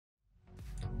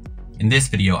In this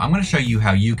video, I'm going to show you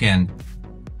how you can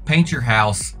paint your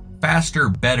house faster,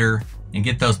 better, and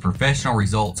get those professional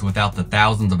results without the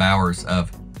thousands of hours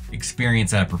of experience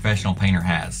that a professional painter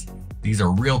has. These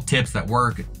are real tips that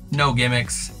work, no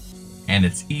gimmicks, and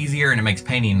it's easier and it makes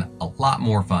painting a lot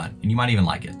more fun, and you might even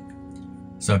like it.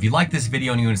 So if you like this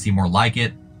video and you want to see more like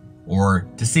it, or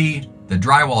to see the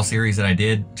drywall series that I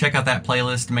did, check out that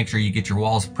playlist to make sure you get your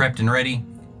walls prepped and ready,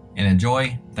 and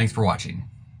enjoy. Thanks for watching.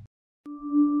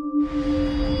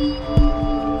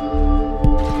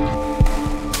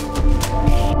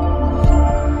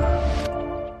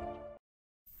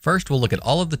 First, we'll look at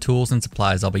all of the tools and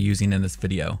supplies I'll be using in this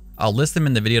video. I'll list them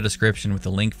in the video description with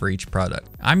a link for each product.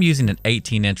 I'm using an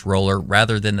 18-inch roller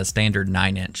rather than the standard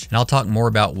 9-inch, and I'll talk more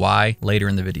about why later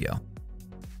in the video.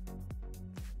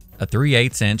 A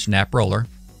 3/8-inch nap roller.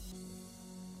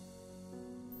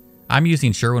 I'm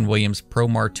using Sherwin-Williams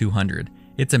ProMar 200.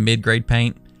 It's a mid-grade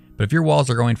paint, but if your walls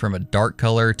are going from a dark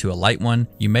color to a light one,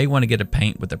 you may want to get a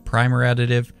paint with a primer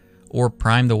additive or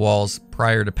prime the walls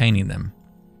prior to painting them.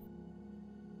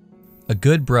 A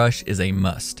good brush is a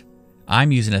must.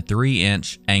 I'm using a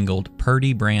 3-inch angled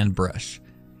Purdy brand brush.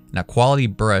 Now, quality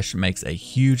brush makes a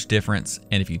huge difference,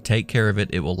 and if you take care of it,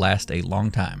 it will last a long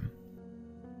time.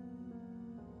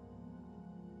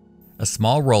 A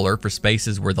small roller for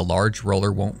spaces where the large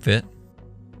roller won't fit.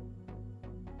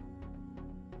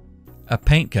 A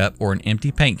paint cup or an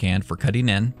empty paint can for cutting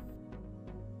in.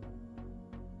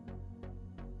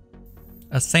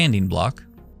 A sanding block.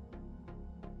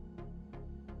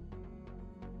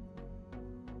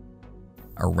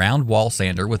 A round wall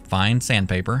sander with fine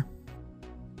sandpaper.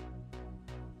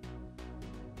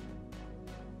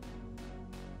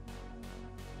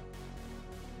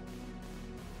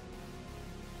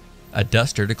 A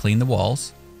duster to clean the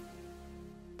walls.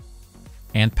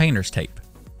 And painter's tape.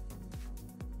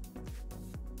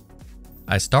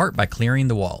 I start by clearing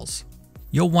the walls.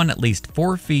 You'll want at least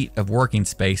 4 feet of working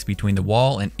space between the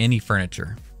wall and any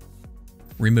furniture.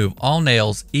 Remove all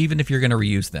nails, even if you're going to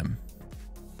reuse them.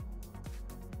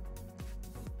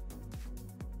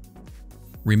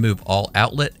 Remove all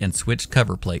outlet and switch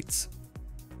cover plates.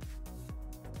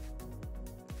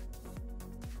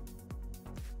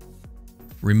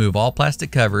 Remove all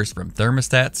plastic covers from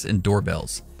thermostats and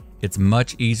doorbells. It's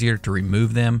much easier to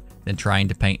remove them than trying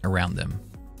to paint around them.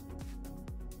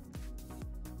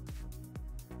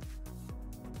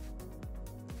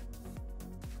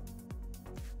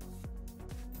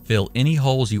 Fill any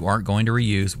holes you aren't going to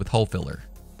reuse with hole filler.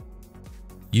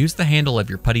 Use the handle of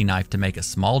your putty knife to make a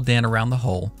small dent around the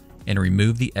hole and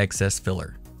remove the excess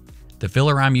filler. The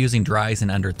filler I'm using dries in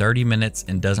under 30 minutes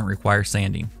and doesn't require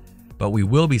sanding, but we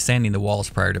will be sanding the walls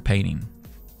prior to painting.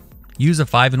 Use a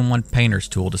 5-in-1 painter's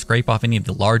tool to scrape off any of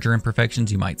the larger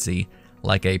imperfections you might see,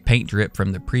 like a paint drip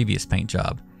from the previous paint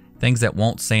job, things that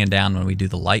won't sand down when we do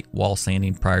the light wall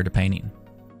sanding prior to painting.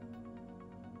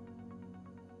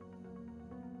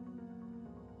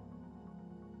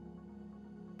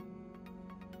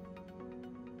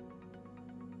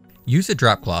 Use a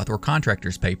drop cloth or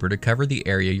contractor's paper to cover the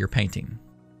area you're painting.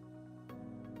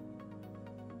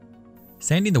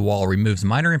 Sanding the wall removes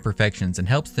minor imperfections and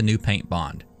helps the new paint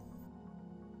bond.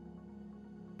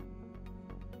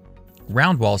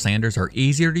 Round wall sanders are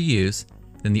easier to use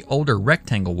than the older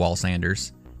rectangle wall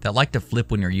sanders that like to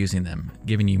flip when you're using them,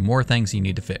 giving you more things you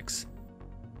need to fix.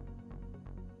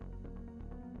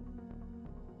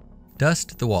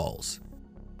 Dust the walls.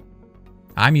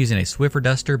 I'm using a Swiffer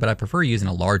duster, but I prefer using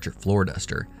a larger floor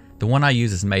duster. The one I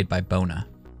use is made by Bona.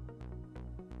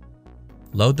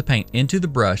 Load the paint into the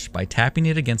brush by tapping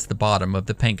it against the bottom of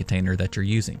the paint container that you're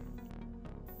using.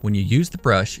 When you use the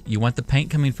brush, you want the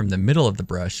paint coming from the middle of the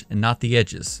brush and not the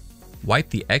edges. Wipe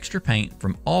the extra paint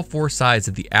from all 4 sides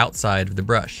of the outside of the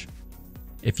brush.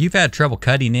 If you've had trouble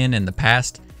cutting in the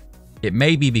past, it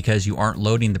may be because you aren't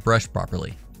loading the brush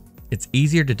properly. It's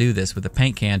easier to do this with a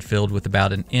paint can filled with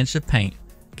about 1 inch of paint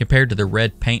compared to the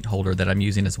red paint holder that I'm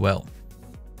using as well.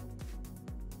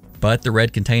 But the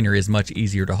red container is much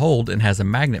easier to hold and has a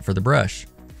magnet for the brush,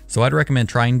 so I'd recommend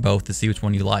trying both to see which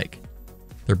one you like.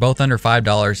 They're both under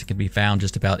 $5 and can be found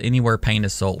just about anywhere paint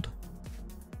is sold.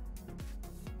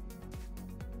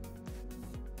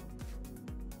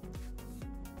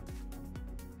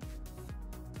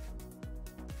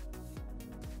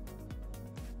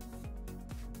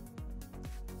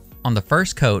 On the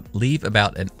first coat, leave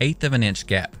about 1/8 of an inch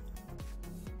gap.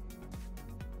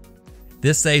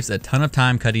 This saves a ton of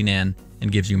time cutting in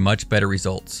and gives you much better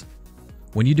results.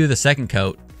 When you do the second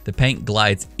coat, the paint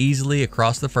glides easily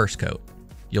across the first coat.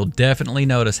 You'll definitely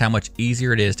notice how much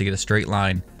easier it is to get a straight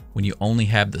line when you only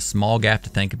have the small gap to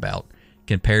think about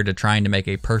compared to trying to make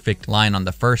a perfect line on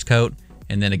the first coat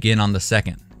and then again on the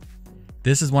second.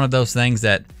 This is one of those things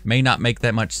that may not make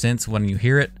that much sense when you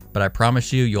hear it, but I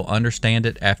promise you, you'll understand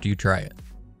it after you try it.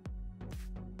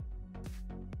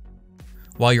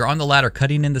 While you're on the ladder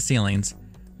cutting in the ceilings,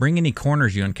 bring any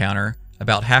corners you encounter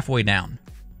about halfway down.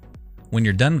 When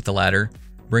you're done with the ladder,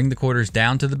 bring the quarters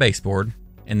down to the baseboard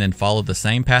and then follow the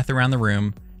same path around the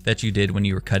room that you did when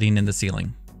you were cutting in the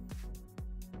ceiling.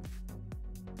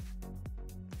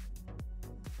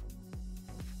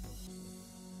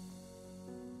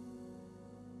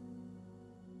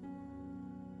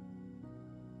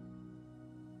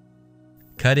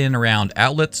 Cut in around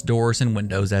outlets, doors, and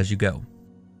windows as you go.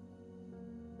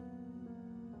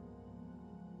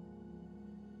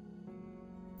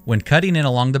 When cutting in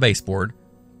along the baseboard,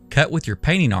 cut with your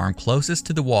painting arm closest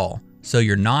to the wall so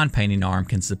your non-painting arm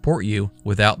can support you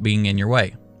without being in your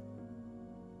way.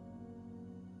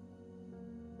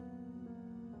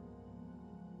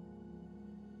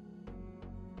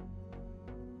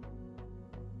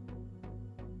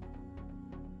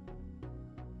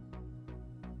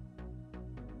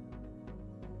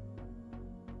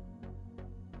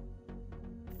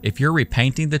 If you're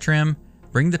repainting the trim,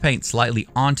 bring the paint slightly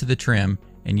onto the trim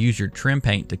and use your trim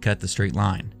paint to cut the straight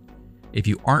line. If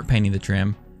you aren't painting the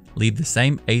trim, leave the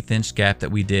same 1/8 inch gap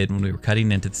that we did when we were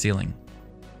cutting into the ceiling.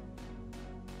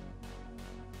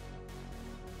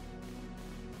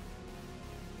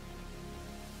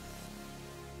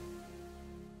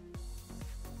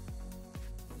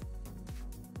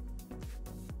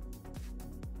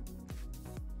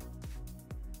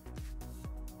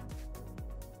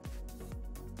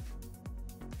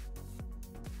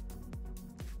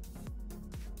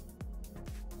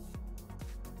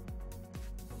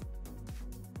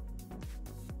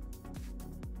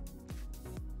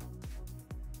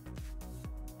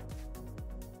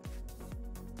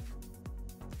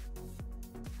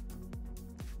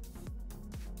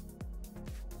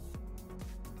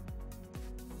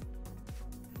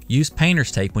 Use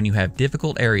painter's tape when you have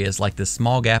difficult areas like this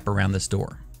small gap around this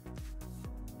door.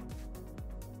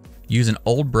 Use an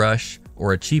old brush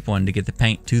or a cheap one to get the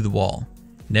paint to the wall.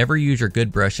 Never use your good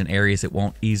brush in areas it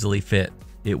won't easily fit.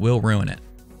 It will ruin it.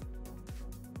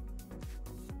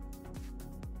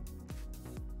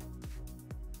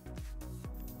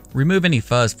 Remove any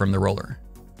fuzz from the roller,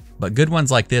 but good ones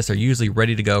like this are usually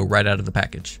ready to go right out of the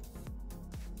package.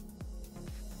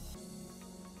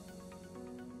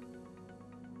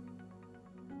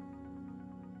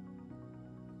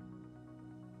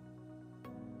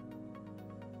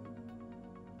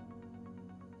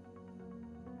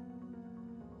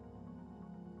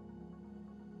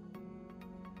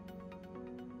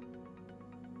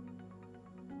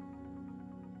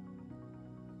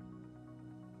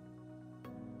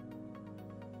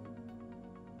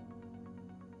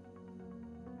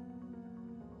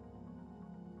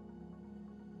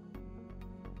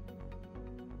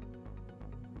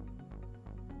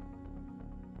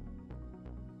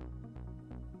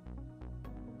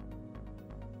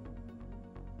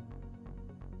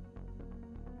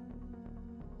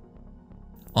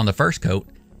 On the first coat,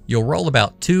 you'll roll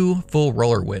about 2 full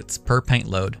roller widths per paint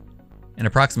load and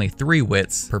approximately 3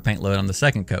 widths per paint load on the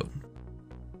second coat.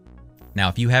 Now,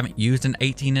 if you haven't used an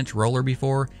 18-inch roller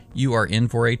before, you are in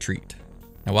for a treat.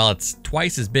 Now, while it's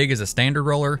twice as big as a standard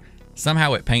roller,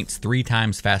 somehow it paints 3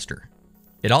 times faster.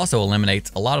 It also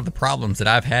eliminates a lot of the problems that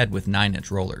I've had with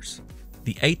 9-inch rollers.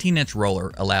 The 18-inch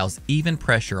roller allows even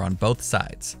pressure on both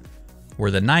sides, where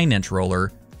the 9-inch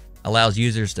roller allows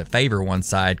users to favor one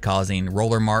side, causing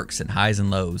roller marks and highs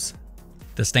and lows.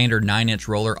 The standard 9-inch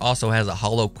roller also has a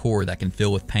hollow core that can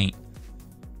fill with paint,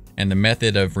 and the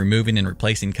method of removing and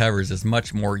replacing covers is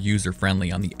much more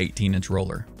user-friendly on the 18-inch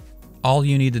roller. All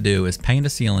you need to do is paint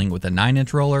a ceiling with a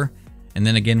 9-inch roller and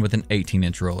then again with an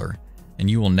 18-inch roller,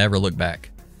 and you will never look back.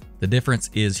 The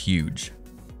difference is huge.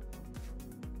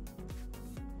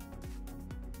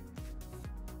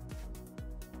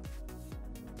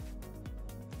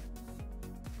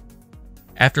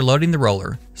 After loading the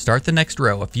roller, start the next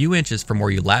row a few inches from where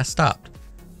you last stopped.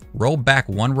 Roll back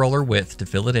 1 roller width to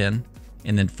fill it in,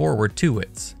 and then forward 2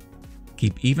 widths.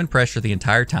 Keep even pressure the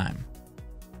entire time.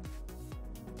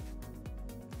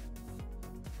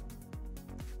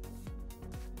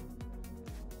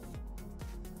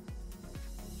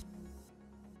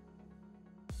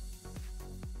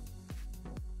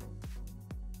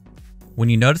 When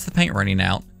you notice the paint running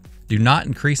out, do not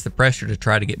increase the pressure to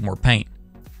try to get more paint.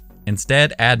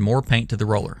 Instead, add more paint to the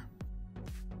roller.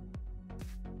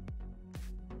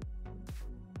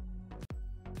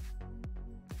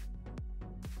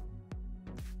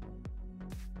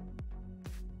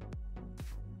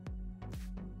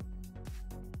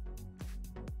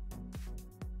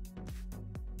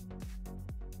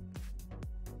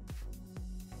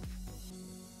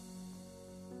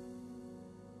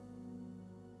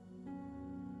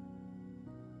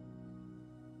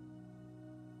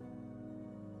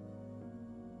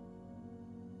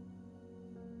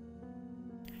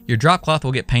 Your drop cloth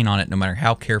will get paint on it no matter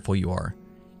how careful you are.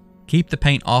 Keep the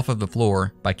paint off of the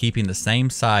floor by keeping the same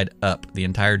side up the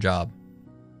entire job.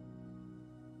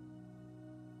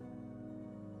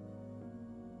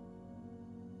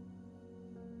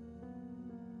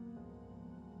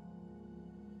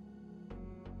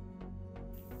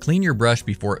 Clean your brush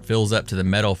before it fills up to the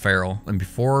metal ferrule and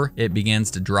before it begins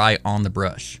to dry on the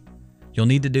brush. You'll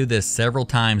need to do this several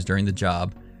times during the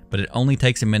job, but it only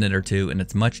takes a minute or two and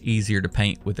it's much easier to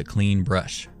paint with a clean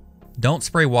brush. Don't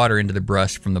spray water into the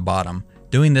brush from the bottom.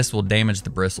 Doing this will damage the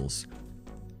bristles.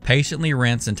 Patiently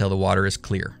rinse until the water is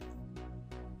clear.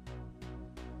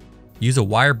 Use a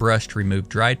wire brush to remove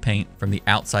dried paint from the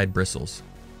outside bristles.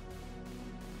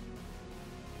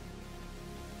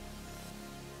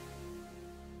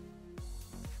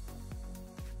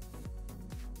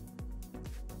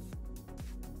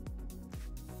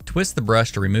 Twist the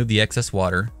brush to remove the excess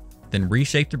water, then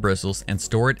reshape the bristles and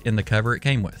store it in the cover it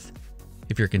came with.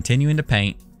 If you're continuing to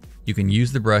paint, you can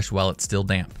use the brush while it's still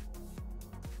damp.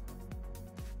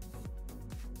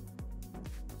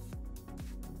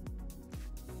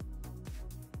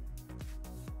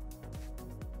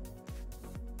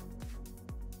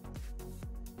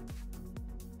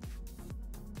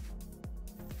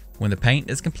 When the paint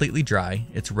is completely dry,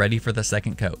 it's ready for the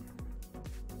second coat.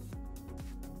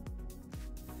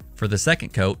 For the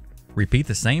second coat, repeat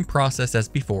the same process as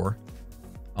before,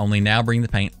 only now bring the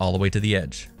paint all the way to the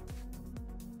edge.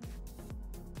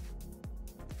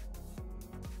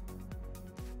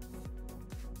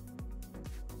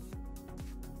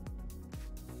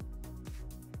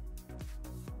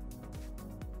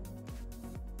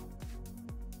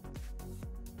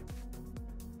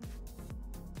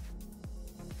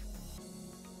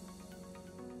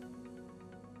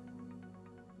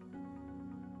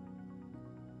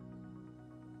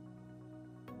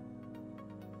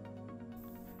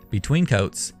 Between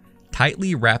coats,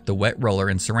 tightly wrap the wet roller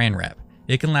in saran wrap.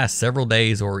 It can last several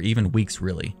days or even weeks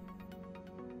really.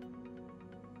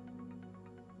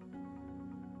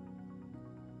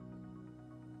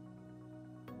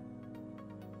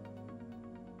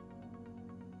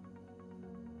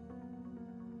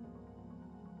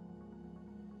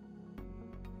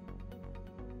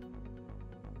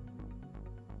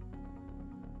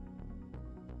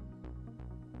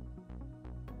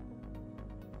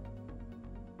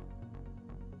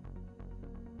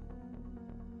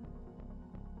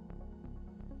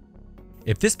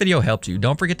 If this video helped you,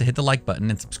 don't forget to hit the like button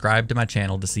and subscribe to my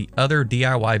channel to see other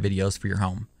DIY videos for your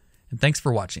home. And thanks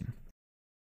for watching.